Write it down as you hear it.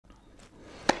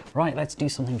Right, let's do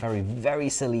something very, very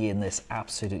silly in this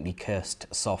absolutely cursed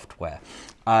software.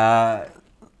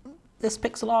 This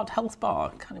pixel art health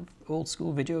bar, kind of old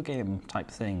school video game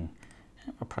type thing.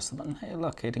 I'll press the button, hey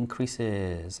look, it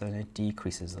increases and it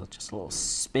decreases, just a little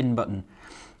spin button,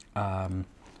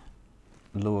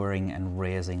 lowering and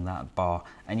raising that bar.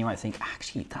 And you might think,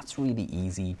 actually, that's really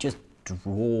easy. Just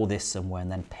draw this somewhere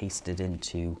and then paste it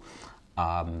into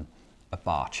a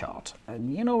bar chart.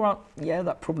 And you know what, yeah,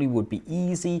 that probably would be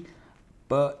easy,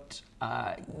 but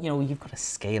you know, you've got to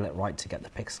scale it right to get the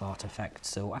pixel art effect.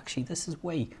 So actually this is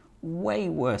way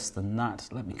worse than that.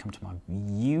 Let me come to my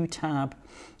view tab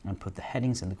and put the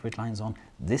headings and the grid lines on.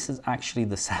 This is actually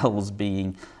the cells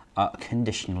being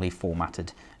conditionally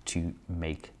formatted to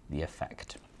make the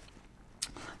effect.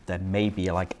 There may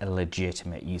be like a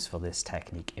legitimate use for this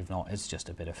technique. If not, it's just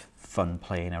a bit of fun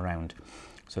playing around.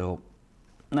 So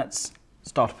let's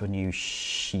start up a new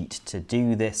sheet to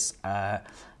do this.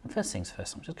 First things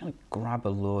first, I'm just going to grab a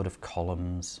load of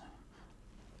columns.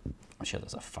 I'm sure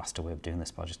there's a faster way of doing this,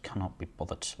 but I just cannot be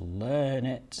bothered to learn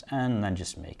it, and then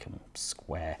just make them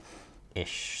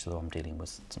square-ish, so I'm dealing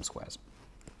with some squares.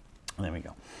 And there we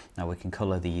go. Now we can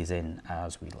color these in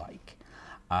as we like.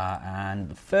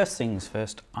 And first things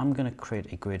first, I'm going to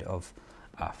create a grid of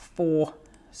 4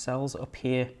 cells up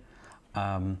here.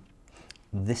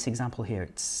 This example here,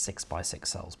 it's 6 by 6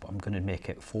 cells, but I'm going to make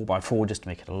it 4 by 4 just to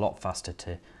make it a lot faster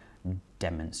to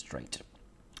demonstrate.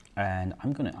 And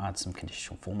I'm going to add some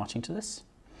conditional formatting to this,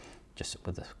 just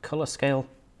with the color scale.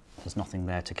 There's nothing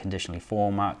there to conditionally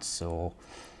format, so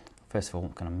first of all,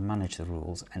 I'm going to manage the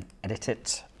rules and edit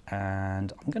it.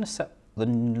 And I'm going to set the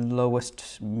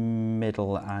lowest,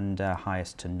 middle, and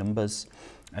highest to numbers,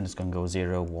 and it's going to go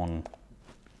 0, 1,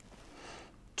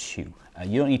 2.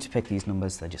 You don't need to pick these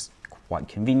numbers, they're just quite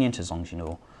convenient as long as you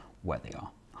know where they are.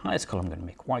 Highest color I'm going to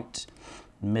make white,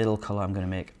 middle color I'm going to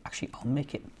make, actually I'll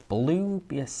make it blue,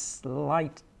 be a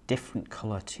slight different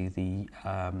color to the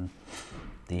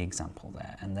example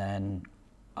there. And then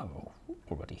I've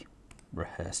already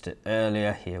rehearsed it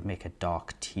earlier here, make a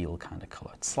dark teal kind of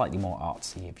color. It's slightly more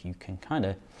artsy if you can kind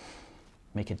of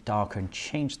make it darker and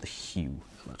change the hue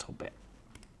a little bit.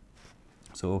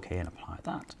 So okay, and apply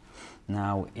that.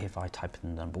 Now if I type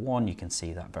in number 1, you can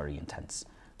see that very intense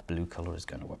blue color is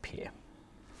going to appear.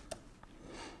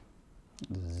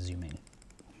 Zoom in,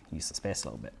 use the space a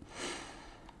little bit.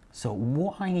 So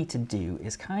what I need to do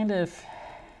is kind of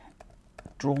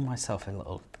draw myself a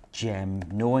little gem,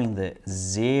 knowing that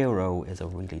 0 is a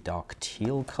really dark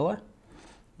teal color.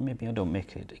 Maybe I don't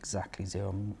make it exactly 0,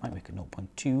 I might make it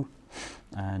 0.2,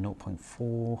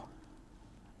 0.4,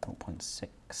 0.6,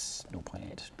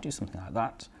 0.8, do something like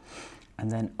that. And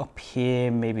then up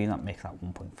here, maybe not make that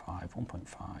 1.5, 1.5,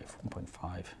 1.5.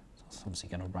 So it's obviously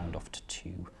going to round off to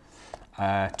 2.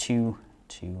 2,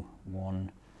 2,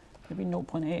 1, maybe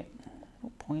 0.8,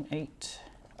 0.8,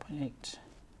 0.8,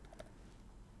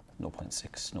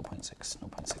 0.6, 0.6,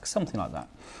 0.6, something like that.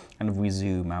 And if we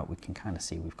zoom out, we can kind of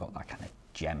see we've got that kind of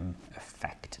gem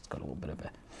effect. It's got a little bit of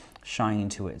a shine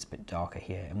to it. It's a bit darker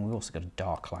here. And we've also got a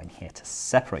dark line here to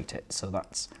separate it. So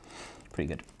that's pretty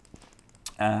good.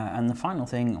 And the final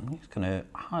thing, I'm just going to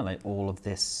highlight all of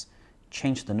this,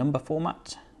 change the number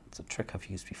format. It's a trick I've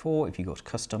used before. If you go to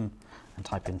custom and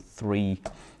type in 3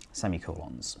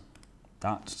 semicolons,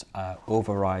 that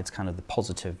overrides kind of the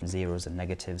positive zeros and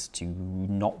negatives to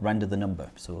not render the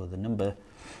number. So the number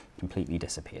completely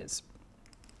disappears.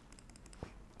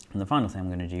 And the final thing I'm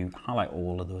going to do, highlight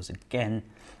all of those again,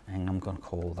 and I'm going to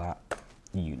call that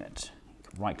unit.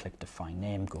 You can right click, define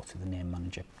name, go through the name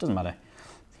manager. Doesn't matter.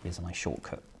 Here's my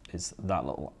shortcut, is that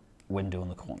little window in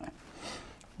the corner.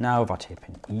 Now if I type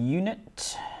in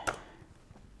unit,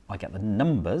 I get the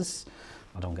numbers,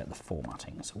 I don't get the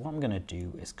formatting. So what I'm going to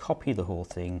do is copy the whole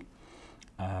thing,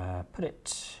 put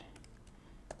it,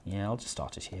 yeah, I'll just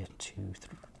start it here, 2,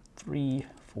 3,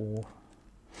 4,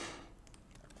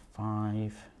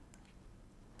 5,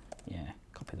 yeah,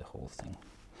 copy the whole thing.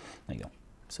 There you go.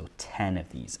 So 10 of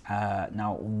these.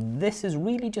 Now this is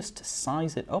really just to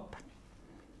size it up.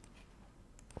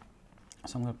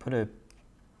 So I'm going to put a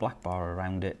black bar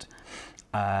around it.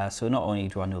 So not only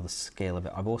do I know the scale of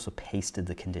it, I've also pasted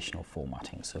the conditional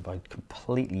formatting. So if I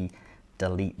completely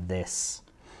delete this,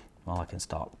 well, I can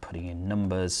start putting in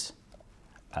numbers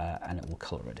and it will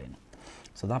color it in.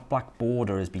 So that black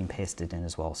border is being pasted in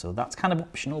as well. So that's kind of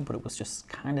optional, but it was just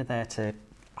kind of there to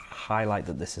highlight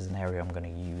that this is an area I'm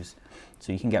going to use.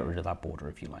 So you can get rid of that border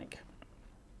if you like.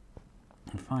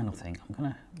 And final thing, I'm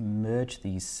going to merge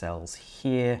these cells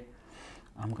here.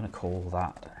 I'm going to call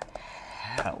that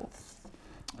health,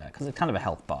 because it's kind of a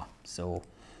health bar, so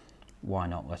why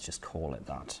not, let's just call it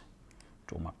that.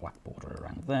 draw my black border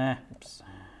around there. Oops.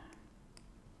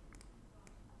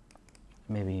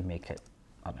 Maybe make it,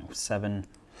 I don't know, 7.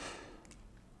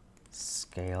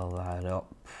 Scale that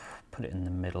up, put it in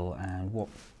the middle, and what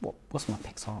was my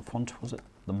pixel font? Was it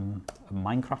the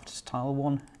Minecraft style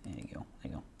one? There you go,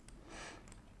 there you go.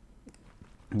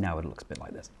 Now it looks a bit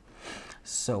like this.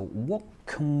 So what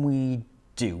can we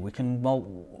do? We can, well,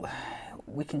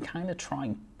 we can kind of try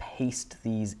and paste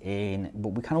these in, but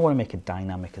we kind of want to make it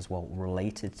dynamic as well,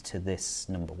 related to this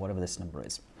number, whatever this number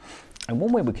is. And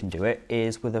one way we can do it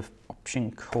is with an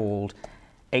option called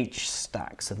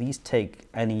HSTACK. So these take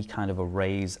any kind of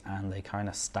arrays and they kind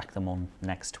of stack them on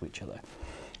next to each other.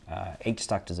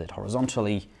 HSTACK does it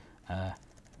horizontally,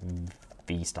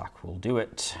 VStack will do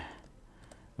it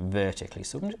vertically.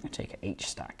 So I'm just going to take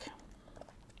HSTACK.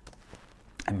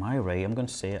 And my array, I'm going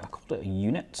to say, I called it a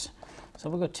unit. So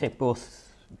we're going to take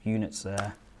both units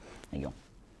there. There you go.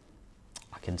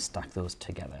 I can stack those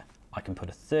together. I can put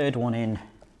a third one in,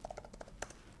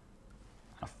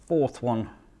 a fourth one.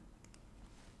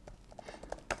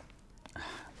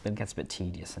 It gets a bit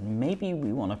tedious, and maybe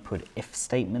we want to put if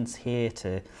statements here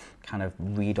to kind of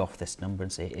read off this number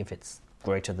and say if it's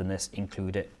greater than this,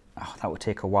 include it. Oh, that would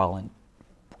take a while and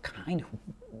kind of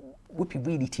would be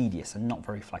really tedious and not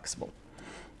very flexible.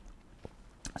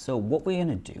 So what we're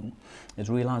going to do is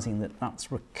realizing that that's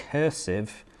recursive,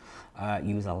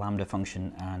 use a lambda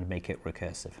function and make it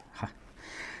recursive.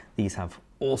 These have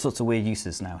all sorts of weird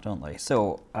uses now, don't they?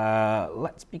 So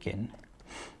let's begin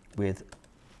with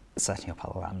setting up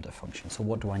a lambda function. So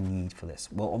what do I need for this?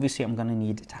 Well, obviously I'm going to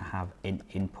need to have an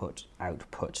input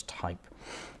output type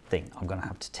thing. I'm going to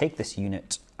have to take this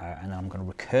unit and I'm going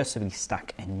to recursively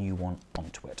stack a new one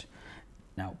onto it.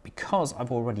 Now, because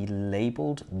I've already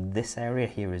labeled this area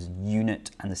here as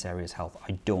unit and this area is health,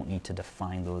 I don't need to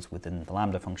define those within the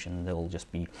lambda function. They'll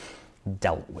just be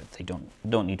dealt with. They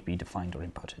don't need to be defined or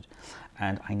inputted.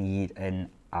 And I need an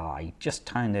I, just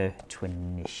kind of to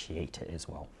initiate it as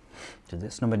well. So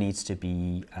this number needs to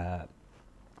be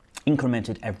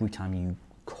incremented every time you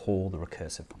call the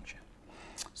recursive function.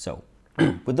 So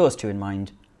with those two in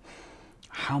mind,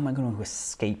 how am I going to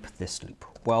escape this loop?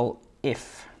 Well,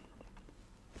 if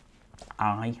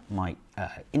my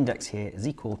index here is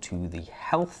equal to the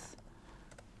health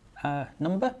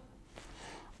number,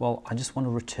 well, I just want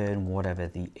to return whatever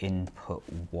the input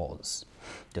was.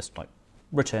 Just like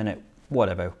return it,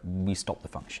 whatever, we stop the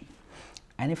function.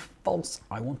 And if false,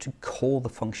 I want to call the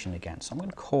function again. So I'm going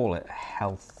to call it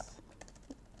health,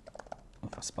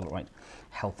 if I spell it right,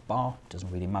 health bar.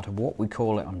 Doesn't really matter what we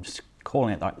call it. I'm just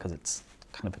calling it that because it's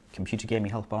kind of a computer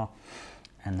gaming health bar.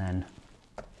 And then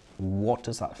what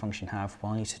does that function have?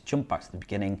 Well, I need to jump back to the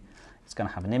beginning. It's going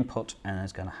to have an input and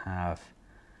it's going to have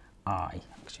I.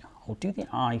 Actually, I'll do the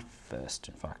I first.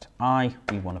 In fact, I,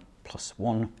 we want a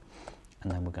 +1,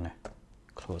 and then we're going to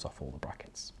close off all the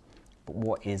brackets. But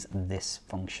what is this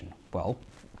function? Well,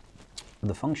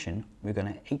 the function, we're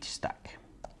going to HSTACK.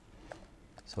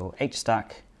 So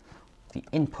HSTACK, the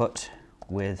input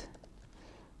with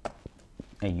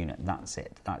a unit. That's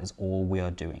it. That is all we are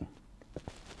doing.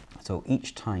 So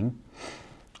each time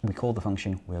we call the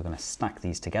function, we're going to stack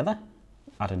these together,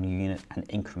 add a new unit, and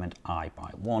increment I by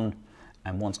 1.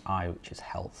 And once I, which is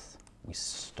health, we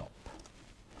stop.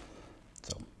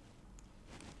 So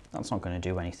that's not going to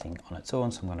do anything on its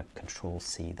own, so I'm going to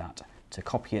Control-C that to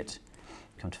copy it.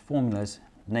 Come to Formulas,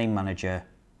 Name Manager,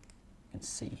 you can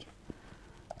see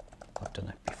I've done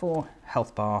it before,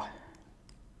 health bar,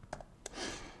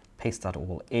 paste that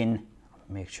all in,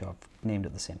 make sure I've named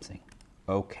it the same thing.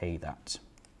 OK that.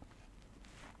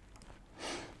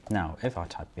 Now, if I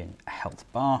type in health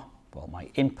bar, well, my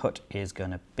input is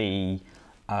going to be,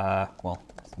 well,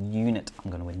 unit, I'm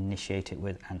going to initiate it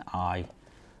with an I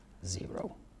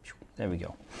 0. There we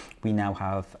go. We now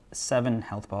have 7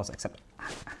 health bars, except,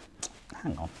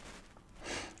 hang on,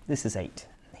 this is 8.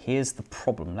 Here's the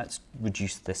problem. Let's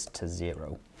reduce this to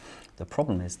 0. The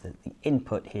problem is that the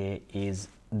input here is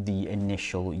the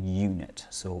initial unit.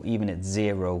 So even at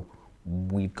 0,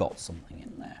 we've got something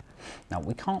in there. Now,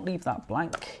 we can't leave that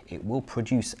blank. It will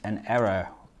produce an error.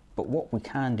 But what we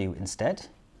can do instead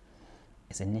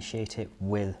is initiate it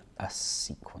with a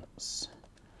sequence.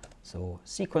 So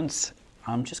sequence,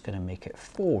 I'm just going to make it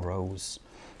 4 rows.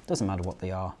 Doesn't matter what they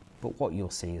are, but what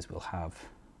you'll see is we'll have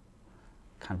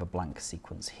kind of a blank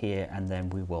sequence here, and then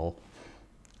we will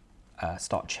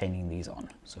start chaining these on.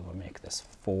 So we'll make this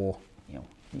 4,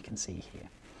 you can see here.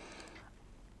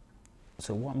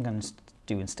 So what I'm going to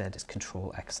do instead is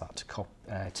Control-X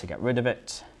that to get rid of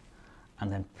it,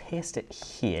 and then paste it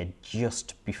here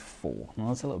just before. Now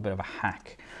that's a little bit of a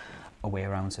hack, a way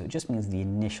around, so it just means the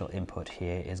initial input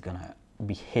here is going to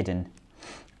be hidden,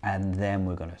 and then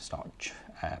we're going to start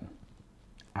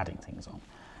adding things on.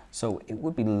 So it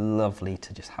would be lovely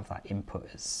to just have that input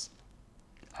as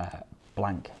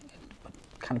blank, but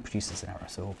kind of produces an error.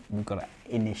 So we've got to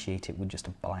initiate it with just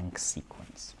a blank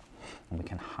sequence, and we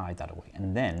can hide that away.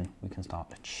 And then we can start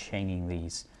chaining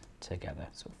these together.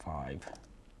 So 5,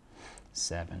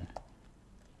 7,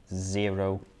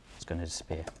 0 is going to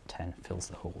disappear, 10 fills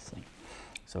the whole thing.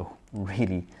 So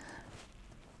really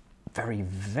very,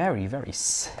 very, very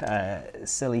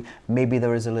silly. Maybe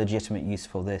there is a legitimate use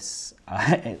for this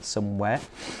somewhere.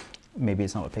 Maybe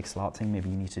it's not a pixel art thing. Maybe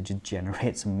you need to just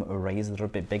generate some arrays that are a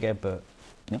bit bigger, but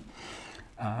you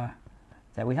know,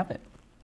 there we have it.